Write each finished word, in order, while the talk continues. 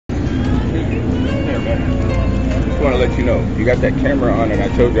Just want to let you know, you got that camera on, and I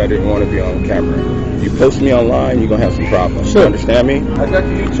told you I didn't want to be on camera. You post me online, you're gonna have some problems. Sure. You understand me? I got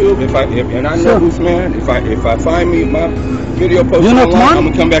the YouTube. And I know who's man. If I find me my video posted online, I'm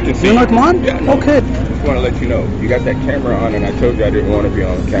gonna come back and see. You're not man? Yeah, no. Okay. Just want to let you know, you got that camera on, and I told you I didn't want to be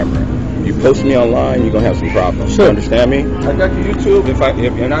on camera. You post me online, you're gonna have some problems. Sure. You understand me? I got the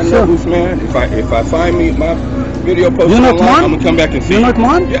YouTube. And I know who's man. If I find me my video posted online, I'm gonna come back and see. You're not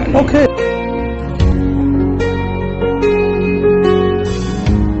man? Yeah, no. Okay.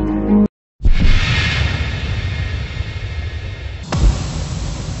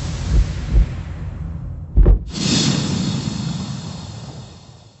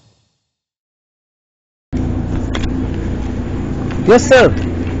 Yes, sir.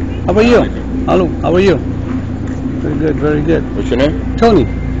 How are you? Hello. How are you? Very good. Very good. What's your name? Tony.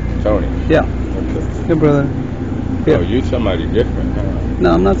 Tony. Yeah. Okay. Hey, brother. Yeah. Oh, you somebody different, huh?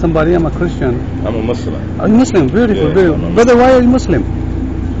 No, I'm not somebody. I'm a Christian. I'm a Muslim. Are you Muslim? Beautiful. Yeah, Beautiful. Brother, why are you Muslim?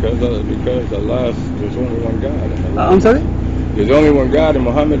 Because Allah, there's only one God. And Allah, I'm sorry? there's only one God, and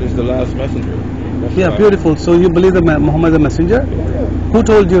Muhammad is the last messenger. That's Yeah, why. beautiful. So you believe that Muhammad is a messenger? Yeah. Who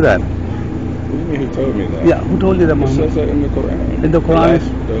told you that? What do you mean he told me that? Yeah, who told you that It Muhammad? says that in the Quran. In the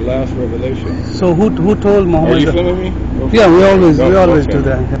Quran? The last revelation. So who told Muhammad? Are you that- filming me? Yeah, we always Okay. do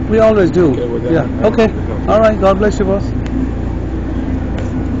that. We always do. Okay, well then, Yeah. Okay. All right. God bless you, boss.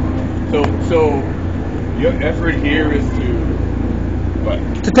 So your effort here is to what?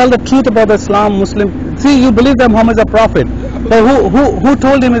 To tell the truth about Islam, Muslim. See, you believe that Muhammad is a prophet, but who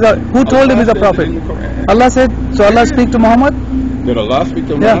told him he's a prophet? Allah said. So Allah speak to Muhammad. Did Allah speak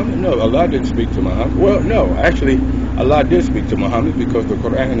to Yeah. Muhammad? No, Allah didn't speak to Muhammad. Well, no, actually, Allah did speak to Muhammad because the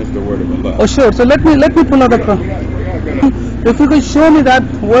Quran is the word of Allah. Oh, sure. So let me pull out the Quran. We're not gonna, If you could show me that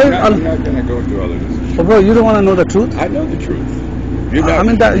where we're Allah. not gonna go through all of this. Oh, bro, you don't want to know the truth. I know the truth. You're not, I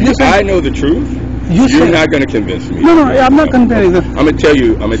mean, that- you said- I know the truth. You You're said- not gonna convince me. No, I'm not comparing this. I'm gonna tell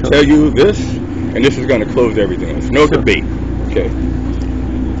you this, and this is gonna close everything else. No Sure. debate. Okay.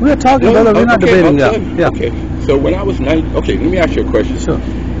 We are talking, brother. We're not debating. Yeah. Okay. So when I was 9, okay, let me ask you a question. Sure.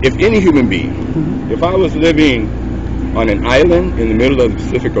 If any human being, if I was living on an island in the middle of the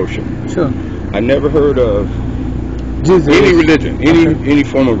Pacific Ocean, Sure. I never heard of Jesus. any religion, Okay. any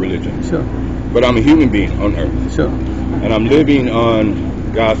form of religion, Sure. but I'm a human being on earth, Sure. and I'm living on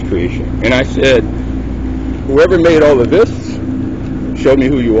God's creation. And I said, whoever made all of this, show me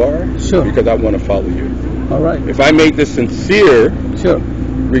who you are, Sure. because I want to follow you. All right. If I made this sincere Sure.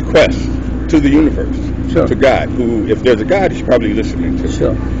 request to the universe, Sure. to God, who, if there's a God, he's probably listening to.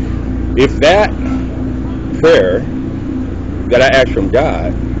 Sure. If that prayer that I asked from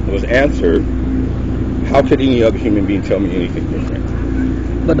God was answered, how could any other human being tell me anything different?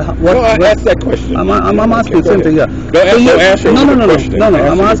 But what? No, I asked that question. I'm asking Okay, go same thing. Yeah. ahead. Don't answer the question. No. I'm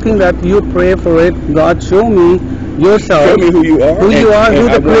Answer asking that you pray for it. God, show me yourself. Show me who you are. Who you are. and Who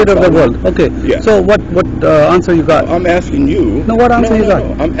I the want creator of to the follow world. Okay. Yeah. So what answer you got? I'm asking you. No, what answer you got?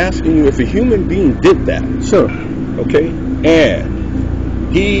 No. I'm asking you if a human being did that, Sure. okay,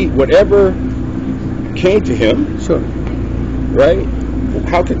 and he, whatever came to him, Sure. right,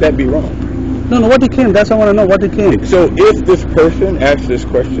 how could that be wrong? No. What he came? That's what I want to know. What he came. So if this person asked this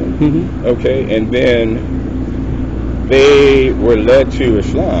question, Mm-hmm. okay, and then they were led to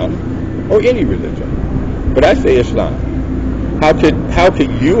Islam or any religion, but I say Islam, how could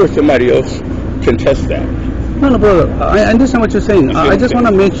you or somebody else contest that? No, brother. I understand what you're saying. You see what I I'm just saying?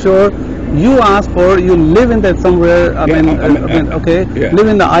 want to make sure you ask for. You live in that somewhere. I Yeah, mean, okay. yeah. Live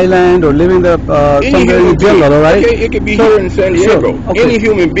in the island or live in the Any somewhere human in jungle. being, All right. okay, it could be So- here in San Diego. Sure, okay. Any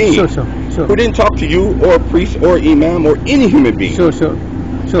human being Sure. who didn't talk to you or a priest or imam or any human being. Sure.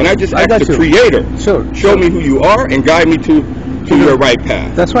 And I just asked got the you. Creator, Sure. show me who you are and guide me to your right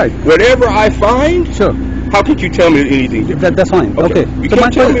path. That's right. Whatever I find, Sure. how could you tell me anything different? That's fine. Okay. Okay. You So can't my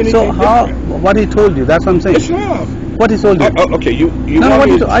tell me question. So anything how? different. What he told you? That's what I'm saying. Islam. What he told you? Okay, you No, want what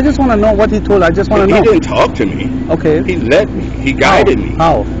me he I just want to know what he told. I just want to He know. didn't talk to me. Okay. He led me. He guided me.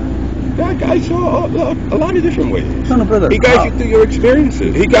 How? That guy saw a lot of different ways. No, brother. He guides you through your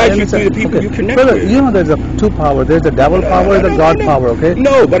experiences. He guides you through the people Okay. you connect Brother, with. you know there's two power. There's the devil power and the God power. Okay.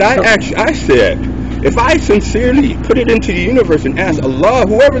 No, but So- I said, if I sincerely put it into the universe and ask Allah,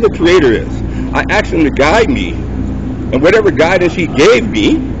 whoever the creator is, I asked him to guide me, and whatever guidance he gave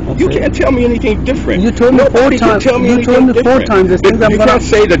me, you Okay. can't tell me anything different. You told me Nobody four can times- tell me you anything told me four different. times this thing But I'm you gonna- can't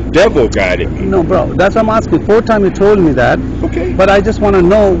say the devil guided me. No, bro. That's what I'm asking. 4 times you told me that. Okay. But I just want to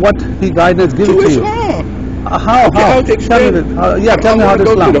know what he guidance given To to you. Islam. How? Okay, How? I'll explain. Tell me. Yeah, tell me I how don't to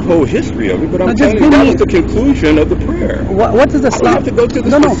go through Islam. the whole history of it, but I'm No, just telling you give that me- was the conclusion of the prayer. What is I don't Islam? have to go through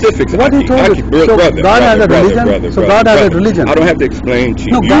the No, specifics. what he told you. So God has a religion. So God has a religion. I don't have to explain to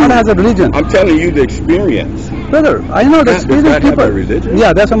No, you. God has a religion. I'm telling you the experience. Brother, I know the Does experienced God have people. a religion?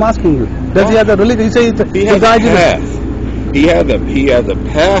 Yeah, that's what I'm asking you. Does he have a religion? You say He has a path. He has a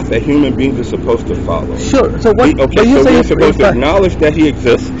path that human beings are supposed to follow. Sure. So what? Okay, but you so say we're supposed to acknowledge that he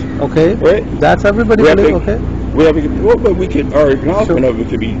exists. Okay. Right? That's everybody We have believe. to- Okay. We have to, well, but we could, our acknowledgement of it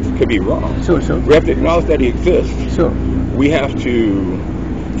could be wrong. Sure. Sure. We have to acknowledge that he exists. Sure. We have to,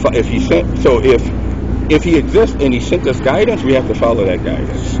 if he sent, so if he exists and he sent us guidance, we have to follow that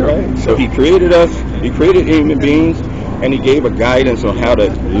guidance, Sure. right? So he created us, he created human beings, and he gave a guidance on how to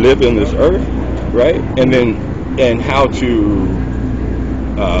live in this earth, right? And how to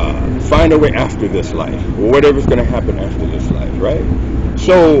find a way after this life, or whatever's going to happen after this life, right?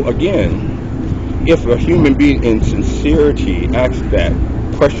 So again, if a human being in sincerity asks that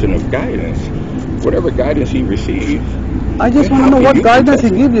question of guidance, whatever guidance he receives, I just then want to how know can what you guidance he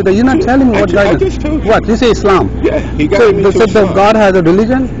contest give you. That you're not telling me I what ju- I guidance. just told you. What? You say Islam. yeah, he got So me they to said that Islam. God has a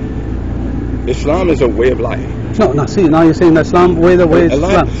religion. Islam is a way of life. No. See, now you're saying that Islam way the way is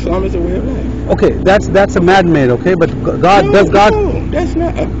Islam. Islam is a way of life. Okay, that's a man-made. Okay, but God does God. No, that's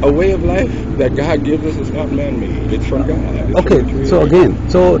not a way of life that God gives us. Is not man-made. It's from God. It's from the Okay, Creator. so again,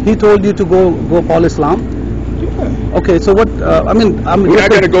 so he told you to go follow Islam. Yeah. Okay, so what? I'm We're not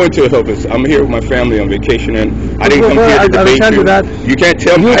going to go into it, Hopus. I'm here with my family on vacation, and I didn't come Well, here to I will debate tell you that. You can't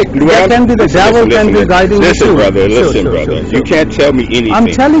tell me. That can be the devil can be guiding you Listen, too. brother. Sure, Listen, sure, brother. sure. You can't tell me anything. I'm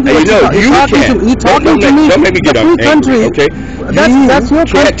telling you And what you you're talking can't. to me. You're talking to me. Don't make me get The free angry, country. okay? That's your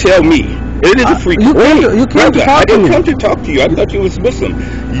can't tell me. It is a free you country. can't- you can't Brother, talk I didn't to me. come to talk to you. I thought you was Muslim.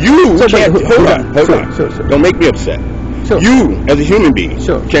 You So, but- can't. Hold on. Sure. Don't make me upset. Sure. You, as a human being,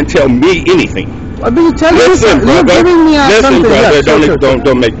 Sure. can tell me anything. But you tell me Listen, you're brother. giving me Listen, something. brother. Yeah, sure.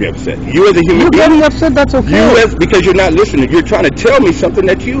 Don't make me upset. You, as a human You're being, getting upset. That's okay. you as because you're not listening. You're trying to tell me something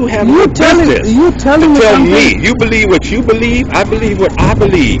that you have no You telling business me to tell something. me. You believe what you believe. I believe what I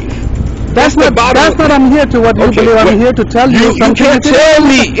believe. That's the not. bottom That's of- not. I'm here to what you Okay, believe. I'm what- here to tell you You something. can't If you tell don't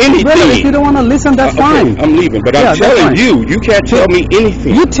me listen- anything. Brother, if you don't want to listen, that's Okay, fine. I'm leaving, but Yeah, I'm that's telling fine. you can't tell me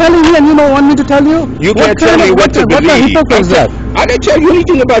anything. You telling me and you don't want me to tell you? You can't tell me what to What the believe. hypocrite is that? I didn't tell you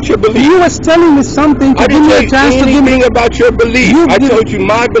anything about your belief. You was telling me something to I give didn't me tell a you chance to give me. anything about your belief. You I give- told you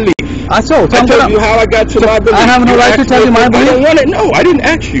my belief. I I told you how I got to my belief. I have no You right to asked tell me you my if I belief? don't want it. No, I didn't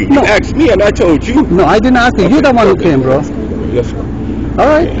ask you. No. You asked me, and I told you. No, I didn't ask you. You're the one who came, bro. Yes. All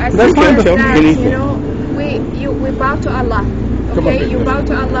right, I that's You fine. can't tell me that, anything. you know, we bow to Allah. Come on, Okay, baby. you bow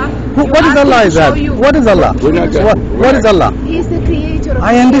to Allah. What is Allah? Is that? What is Allah? We're not gonna- What is Allah? He's the creator of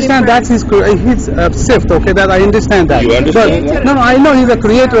I the understand universe. that's his sift. Okay, that I understand that. You understand But, that? No, I know he's the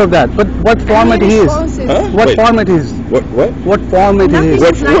creator of that. But what format he is? responses. Huh? What Wait. format he is? What? What format he Nothing is?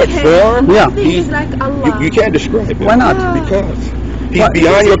 What- is like what him. form? Yeah. Nothing is like Allah. You can't describe it. Why not? Yeah. Because he's What?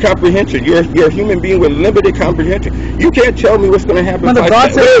 beyond your comprehension. You're a human being with limited comprehension. You can't tell me what's going to happen. No, if I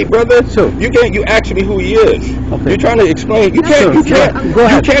God say, said- wait, brother. Sure. You can't. You ask me who he is. Okay. You're trying to explain. You can't. Sure. You can't. Go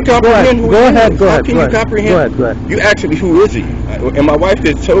ahead. You can't Go ahead. comprehend who Go he ahead. is. Go How ahead. can Go you ahead. comprehend? Go ahead. You asked me who is he, and my wife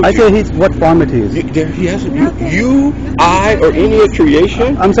just told I you. say he's what format he is. He hasn't. Nothing. You, I, or any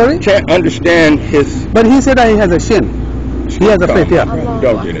creation I'm sorry, can't understand his. but he said that he has a shin. He has a faith. Yeah.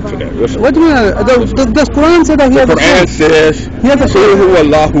 Don't get into that. Listen. What do you mean? The Quran said that he The has a Quran shin. says, He has a "Qul shin. huwa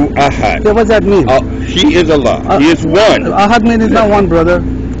Allahu ahad." Yeah, what does that mean? He is Allah. He is one. Ahad means is not one, brother.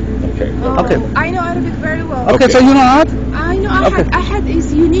 Okay. Oh, Okay. I know Arabic very well. Okay, Okay. so you know Ahad? I know Ahad. Okay. Ahad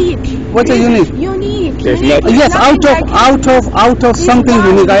is unique. What's a unique? Unique. There's unique. nothing- Yes, Nothing out of He's something one.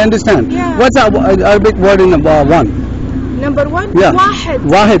 unique. I understand. Yeah. What's the Arabic word in one? Number one, Yeah. Wahid.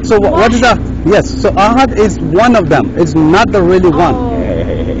 Wahid. So what is that? Wahid. Yes. So Ahad is one of them. It's not the really one.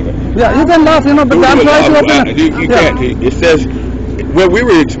 Oh. Yeah, you can laugh, but I'm trying to open You it. can't. It says, well, we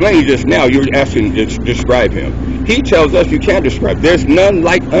were explaining just now. You were asking to describe him. He tells us you can't describe. There's none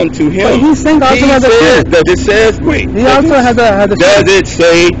like unto him. But he's saying also He has a says, shin. does it says, wait. He does also it- has a Does shin. it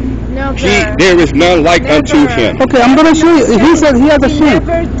say, Never. there is none like unto Never. him? Okay, I'm gonna show you. He said he has a He shin.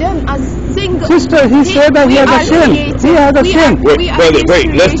 never done a single. Sister, he said that he we has a are shin. created. He has a We shin. are- Wait, we are brother, his wait.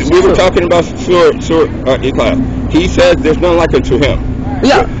 We were creation. talking about Surah Ikhlas. He says there's none like unto him.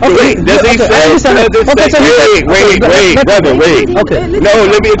 Yeah. Okay. Wait, does he okay, I say? understand. Does it Okay, say? so he said- Wait, okay, brother, wait. Okay. No,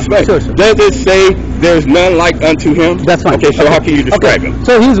 let me explain. Sure. Does it say there's none like unto him? That's fine. Okay, so how can you describe him?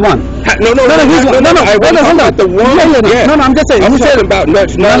 So he's one. No, he's one. No, I hold on, hold on. not the one. Yeah, yeah, Yeah. no, I'm just saying. I'm He said talking about none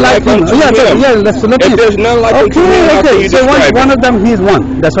none like him. unto Yeah, him. yeah. Let's If there's none like unto him, how can Okay. you So describe one him? of them, he's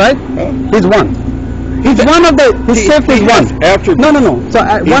one. That's right. Huh? He's one. He's one of the, his shift is one. Attributes. No. So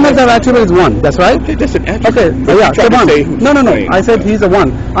one of the attributes is one. That's right. Okay, that's an attribute. Okay, But yeah, you tried come to on. say who's No. playing. I said he's a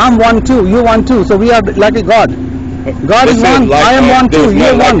one. I'm one too. You one too. So we are like a God. God is Listen, one. like I am one too. There's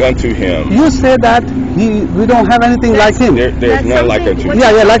You're none one. like unto him. You say that we don't have anything like him. There's That's none like something unto what him.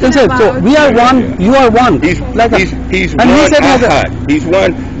 Yeah, you're like I talking said. So about. we are Yeah, one. yeah. You are one. He's like he's and he one said that- ahad. He's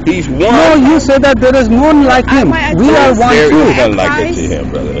one. No, you say that there is none like him. My We are advice- one There too. is none like unto him,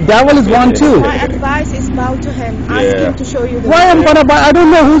 brother. Devil is one too. My advice is bow to him. Ask Yeah. him to show you the Why I'm way. gonna buy? I don't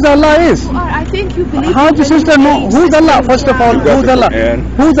know whose Allah is. You are. I think you believe. How in does sister many know names, who's Allah? systems, First of all, yeah. You got who's the Allah? Quran.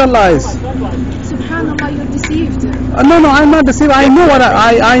 Who's Allah is? Subhanallah, you're deceived. No, I'm not deceived. I know what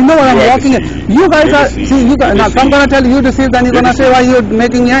I know what You I'm are walking in. deceived. You guys You're are deceived. see. You guys, You're now I'm gonna tell you deceived, then you're You're gonna say why you're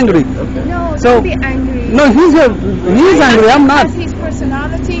making me angry. No, So- don't be angry. No, he's angry. I'm not. Has his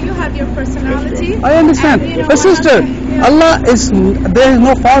personality. You have your personality. I understand. And you know But sister, yeah. Allah is there is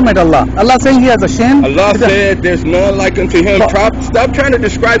no form at Allah. Allah saying He has a shin. Allah said, "There's none like unto him." Stop trying to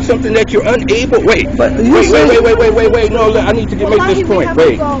describe something that you're unable. Wait, But you say- wait. No, I need to make Wallahi, this we point. have to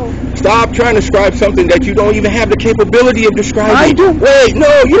Wait. go. Stop trying to describe something that you don't even have the capability of describing. I do. Wait, no,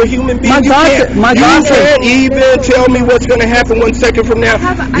 you're a human being. My You God can't, said- my you God said- can't even tell me what's going to happen 1 second from now.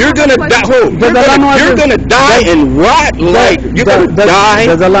 I You're have a going to die. question. You're Does Allah know going everything? to die and rot like you're going to die.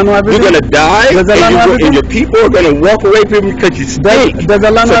 Does Allah know You're everything? going to die, Does Allah know and everything? your people are going to walk away from you because you stink. Does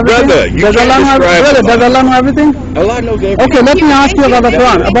Allah know So, everything? brother, you Does can't Allah know describe everything? Does Allah. Allah know everything? Allah knows everything. Okay, let me ask you about the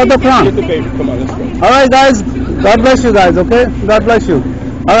Quran. About the Get Quran. the baby. Come on, let's go. All right, guys. God bless you guys. Okay. God bless you.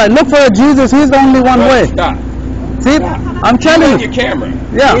 All right. Look for Jesus. He's the only one way. Stop. See, I'm telling Doing you. your camera.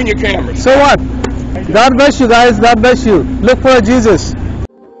 Yeah. Doing your camera. So what? God bless you guys. God bless you. Look for Jesus.